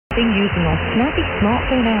Using our snappy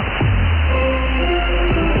smartphone app.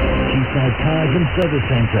 Quayside Tires and Service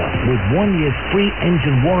Centre with 1 year's free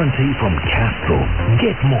engine warranty from Castrol.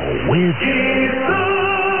 Get more with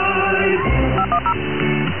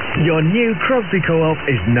Your new Crosby Co-op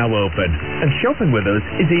is now open, and shopping with us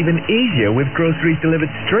is even easier with groceries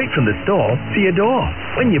delivered straight from the store to your door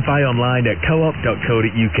when you buy online at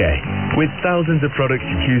coop.co.uk. With thousands of products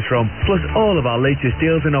to choose from, plus all of our latest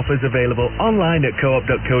deals and offers available online at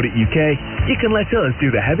coop.co.uk, you can let us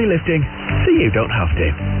do the heavy lifting so you don't have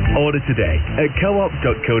to. Order today at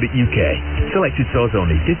coop.co.uk. Selected stores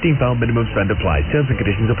only. £15 minimum spend applies. Terms and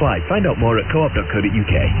conditions apply. Find out more at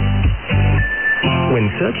coop.co.uk. When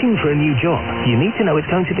searching for a new job, you need to know it's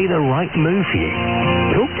going to be the right move for you.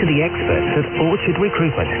 Talk to the experts at Orchard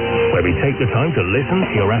Recruitment, where we take the time to listen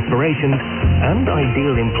to your aspirations and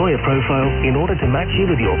ideal employer profile in order to match you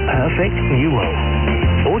with your perfect new role.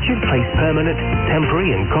 Orchard place permanent,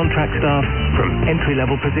 temporary and contract staff from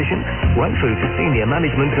entry-level positions right through to senior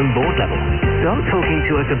management and board level. Start talking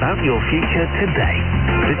to us about your future today.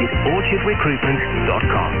 Visit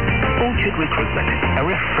orchardrecruitment.com. Orchard Recruitment, a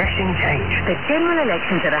refreshing change. The general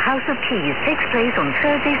elections at the House of Keys takes place on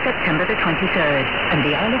Thursday, September the 23rd, and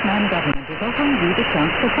the Isle of Man government is offering you the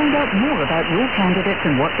chance to find out more about your candidates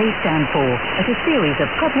and what they stand for at a series of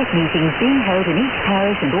public meetings being held in each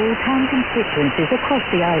parish and all town constituencies across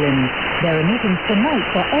the island. There are meetings tonight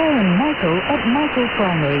for Eyre and Michael at Michael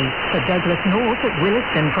Primary, for Douglas North at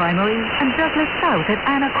Williston Primary, and Douglas South at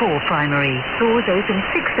Anacor Primary. Doors open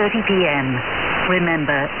 6:30 p.m.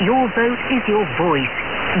 Remember, your vote is your voice.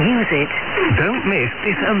 Use it. Don't miss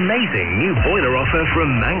this amazing new boiler offer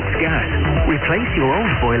from Manx Gas. Replace your old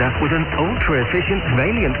boiler with an ultra-efficient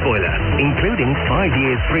Valiant boiler, including 5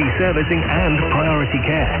 years free servicing and priority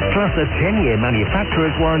care, plus a 10-year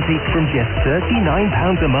manufacturer's warranty from just £39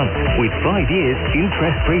 a month, with 5 years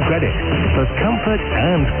interest-free credit. For comfort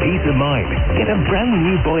and peace of mind, get a brand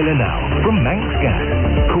new boiler now from Manx Gas.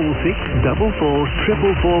 Call 644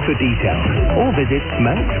 444 for details, or visit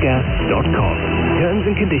manxgas.com. Terms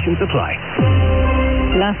and conditions apply.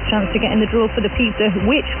 Last chance to get in the draw for the pizza.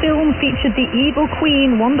 Which film featured the evil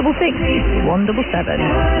queen? 166,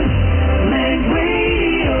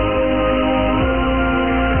 177.